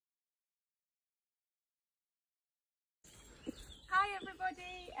Hi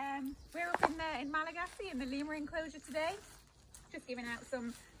everybody, we're up in Malagasy in the lemur enclosure today, just giving out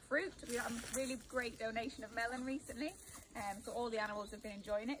some fruit. We got a really great donation of melon recently, so all the animals have been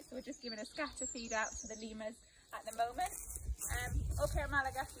enjoying it, so we're just giving a scatter feed out to the lemurs at the moment. Up here in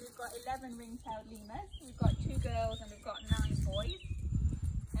Malagasy we've got 11 ring-tailed lemurs, we've got 2 girls and we've got 9 boys.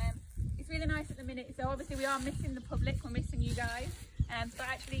 It's really nice at the minute, so obviously we are missing the public, we're missing you guys, but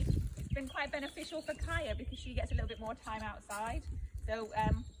actually it's been quite beneficial for Kaiyah because she gets a little bit more time outside. So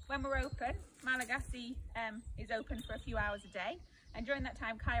when we're open, Malagasy is open for a few hours a day, and during that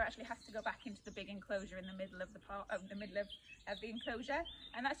time Kaiyah actually has to go back into the big enclosure in the middle of the enclosure,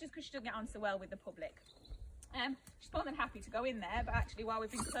 and that's just because she doesn't get on so well with the public. She's more than happy to go in there, but actually while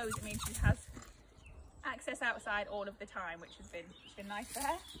we've been closed it means she has access outside all of the time, which has been nice for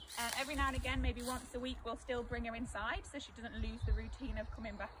her. Every now and again, maybe once a week, we'll still bring her inside so she doesn't lose the routine of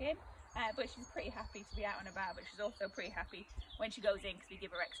coming back in. But she's pretty happy to be out and about, but she's also pretty happy when she goes in because we give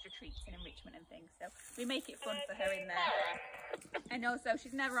her extra treats and enrichment and things, so we make it fun for her in there. And also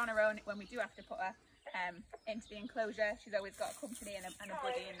she's never on her own when we do have to put her into the enclosure. She's always got a company and a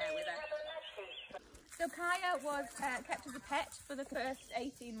buddy in there with her. So Kaiyah was kept as a pet for the first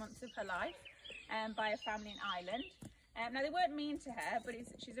 18 months of her life by a family in Ireland. Now they weren't mean to her, but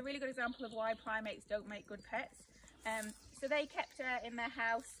she's a really good example of why primates don't make good pets. So they kept her in their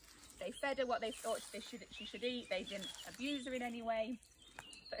house. They fed her what they thought she should eat. They didn't abuse her in any way.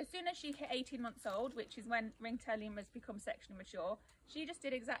 But as soon as she hit 18 months old, which is when ring-tailed lemurs become sexually mature, she just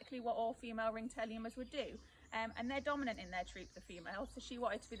did exactly what all female ring-tailed lemurs would do. And they're dominant in their troop, the females, so she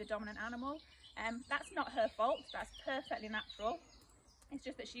wanted to be the dominant animal. That's not her fault, that's perfectly natural. It's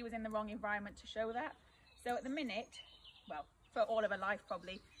just that she was in the wrong environment to show that. So at the minute, well, for all of her life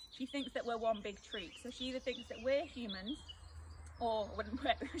probably, she thinks that we're one big treat. So she either thinks that we're humans, or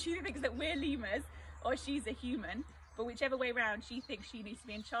she either thinks that we're lemurs, or she's a human. But whichever way round, she thinks she needs to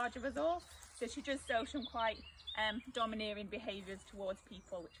be in charge of us all. So she does show some quite domineering behaviours towards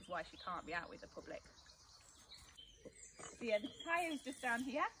people, which is why she can't be out with the public. So yeah, Kaiyah is just down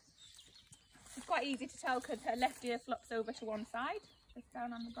here. It's quite easy to tell because her left ear flops over to one side, just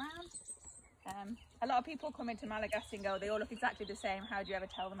down on the ground. A lot of people come into Malagasy and go, they all look exactly the same, how do you ever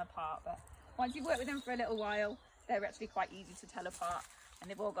tell them apart? But once you've worked with them for a little while, they're actually quite easy to tell apart, and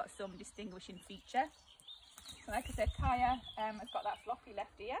they've all got some distinguishing feature. So like I said, Kaiyah has got that floppy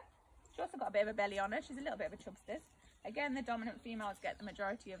left ear. She's also got a bit of a belly on her, she's a little bit of a chubster. Again, the dominant females get the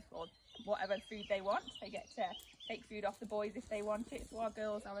majority of whatever food they want. They get to take food off the boys if they want it, so our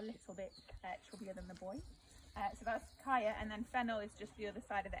girls are a little bit chubbier than the boys. So that's Kaiyah, and then Fennel is just the other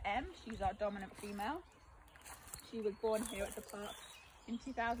side of the M. She's our dominant female. She was born here at the park in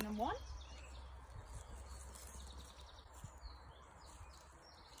 2001.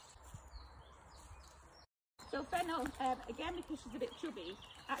 So Fennel, again because she's a bit chubby,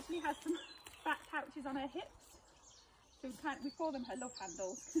 actually has some fat pouches on her hips. So we call them her love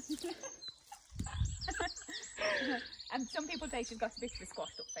handles. And some people say she's got a bit of a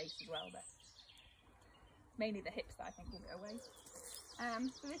squashed up face as well, but mainly the hips that I think give it away.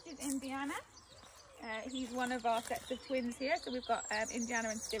 So this is Indiana. He's one of our sets of twins here. So we've got Indiana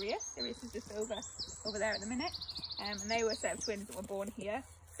and Sirius. Sirius is just over there at the minute. And they were a set of twins that were born here.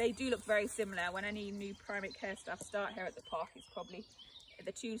 They do look very similar. When any new primate care staff start here at the park, it's probably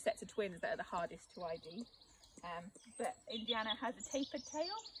the 2 sets of twins that are the hardest to ID. But Indiana has a tapered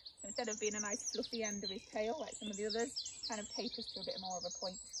tail. So instead of being a nice fluffy end of his tail like some of the others, kind of tapers to a bit more of a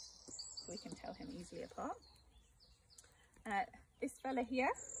point, so we can tell him easily apart. This fella here,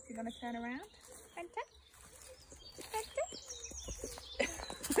 if you're going to turn around,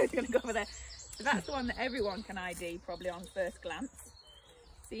 He's going to go over there. So that's the one that everyone can ID probably on first glance.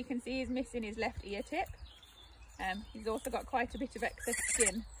 So you can see he's missing his left ear tip. He's also got quite a bit of excess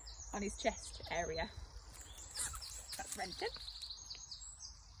skin on his chest area. That's Renton.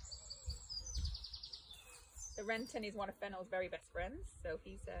 So Renton is one of Fennel's very best friends. So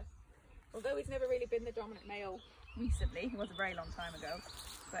he's, although he's never really been the dominant male recently, he was a very long time ago,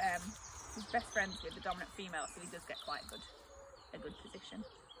 but he's best friends with the dominant female, so he does get quite a good position.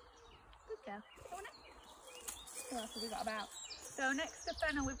 Good girl. What else have we got about? So next to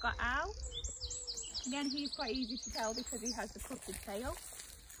Fennel we've got Al. Again, he's quite easy to tell because he has the crooked tail.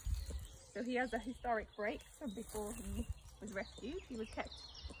 So he has a historic break from before he was rescued. He was kept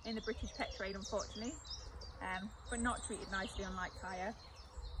in the British pet trade, unfortunately, but not treated nicely, unlike Kaiyah.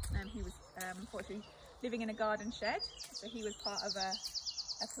 He was unfortunately living in a garden shed, so he was part of a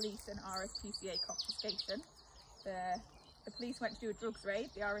police and RSPCA confiscation. The police went to do a drugs raid.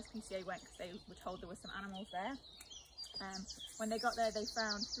 The RSPCA went because they were told there were some animals there. When they got there, they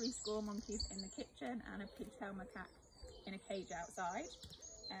found 3 squirrel monkeys in the kitchen and a pigtail macaque in a cage outside.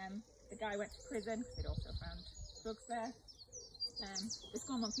 The guy went to prison because they'd also found drugs there. The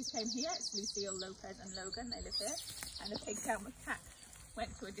school monkeys came here. It's Lucille, Lopez and Logan, they live here. And the pigtail macaque went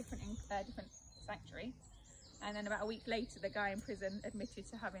to a different sanctuary. And then about a week later, the guy in prison admitted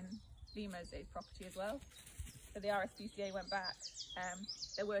to having lemurs as property as well. So the RSPCA went back.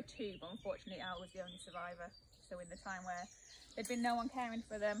 There were two, but unfortunately Al was the only survivor. So in the time where there'd been no one caring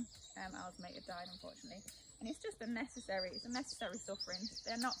for them, Al's mate had died, unfortunately. And it's just unnecessary. It's unnecessary suffering.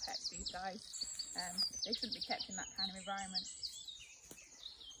 They're not pets, these guys. They shouldn't be kept in that kind of environment.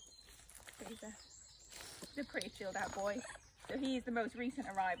 He's a pretty chilled out boy. So he is the most recent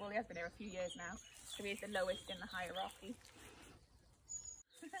arrival. He has been here a few years now. So he is the lowest in the hierarchy.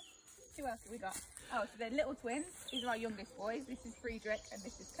 Who else have we got? Oh, so they're little twins. These are our youngest boys. This is Friedrich and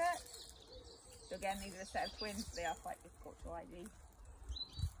this is Kurt. So again, these are a set of twins. They are quite difficult to ID.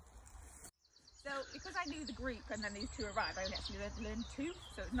 So because I knew the group and then these two arrived, I only actually learned two,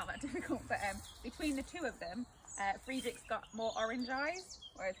 so it's not that difficult. But between the two of them, Friedrich's got more orange eyes,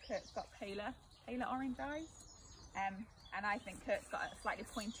 whereas Kurt's got paler orange eyes. And I think Kurt's got a slightly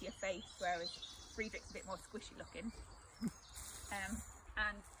pointier face, whereas Friedrich's a bit more squishy looking.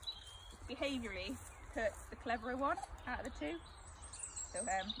 And behaviourally, Kurt's the cleverer one out of the two. So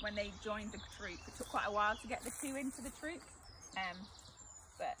when they joined the troop, it took quite a while to get the two into the troop.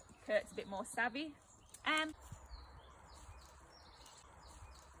 But Kurt's a bit more savvy.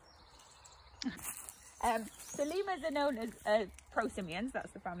 So lemurs are known as prosimians,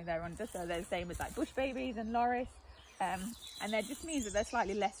 that's the family they're under, so they're the same as like bush babies and loris, and that just means that they're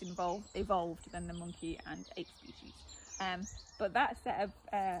slightly less evolved than the monkey and ape species. But that set of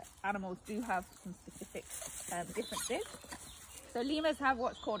animals do have some specific differences. So lemurs have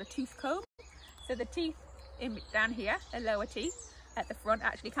what's called a tooth comb. So the teeth down here, the lower teeth at the front,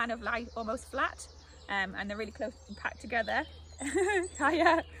 actually kind of lie almost flat, and they're really close and packed together.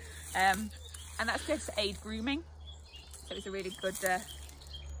 Kaiyah. And that's just to aid grooming. So it's a really good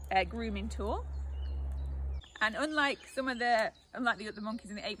grooming tool. And unlike the other monkeys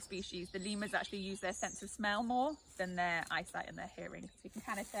in the ape species, the lemurs actually use their sense of smell more than their eyesight and their hearing. So you can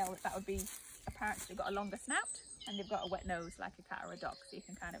kind of tell that would be a parrot. They've got a longer snout and they've got a wet nose like a cat or a dog. So you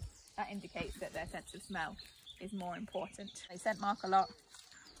can that indicates that their sense of smell is more important. They scent mark a lot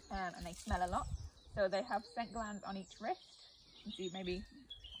and they smell a lot. So they have scent glands on each wrist. You can see maybe,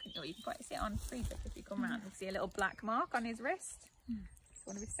 you can quite see it on Friedrich if you come around. You can see a little black mark on his wrist. It's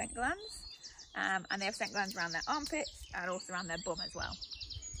one of his scent glands. And they have scent glands around their armpits and also around their bum as well.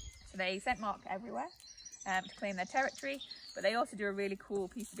 So they scent mark everywhere to claim their territory, but they also do a really cool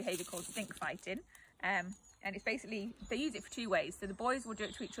piece of behaviour called stink fighting. And it's basically, they use it for two ways. So the boys will do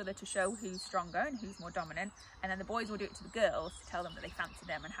it to each other to show who's stronger and who's more dominant, and then the boys will do it to the girls to tell them that they fancy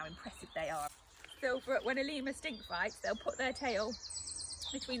them and how impressive they are. So when a lemur stink fights, they'll put their tail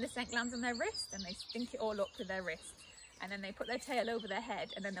between the scent glands on their wrist and they stink it all up with their wrist. And then they put their tail over their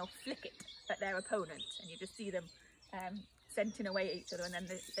head and then they'll flick it at their opponent, and you just see them scenting away at each other, and then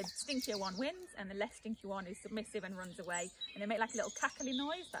the stinkier one wins and the less stinky one is submissive and runs away, and they make like a little cackly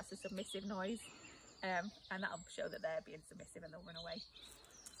noise. That's a submissive noise, and that'll show that they're being submissive and they'll run away.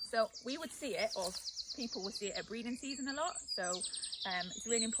 So we would see it, or people would see it at breeding season a lot. So it's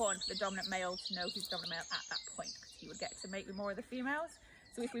really important for the dominant male to know who's dominant male at that point, because he would get to mate with more of the females.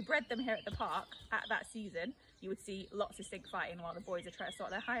 So if we bred them here at the park at that season, you would see lots of stink fighting while the boys are trying to sort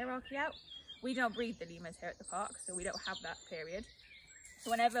their hierarchy out. We don't breed the lemurs here at the park, so we don't have that period. So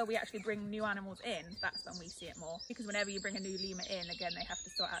whenever we actually bring new animals in, that's when we see it more. Because whenever you bring a new lemur in, again, they have to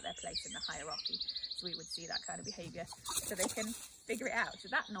sort out their place in the hierarchy. So we would see that kind of behaviour, so they can figure it out. So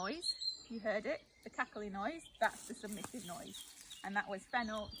that noise, you heard it, the cackly noise, that's the submissive noise. And that was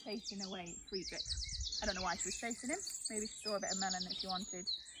Fennel chasing away Friedrich. I don't know why she was chasing him. Maybe she saw a bit of melon that she wanted.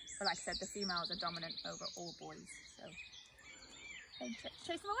 But like I said, the females are dominant over all boys. So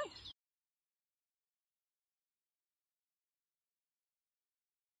chase them away.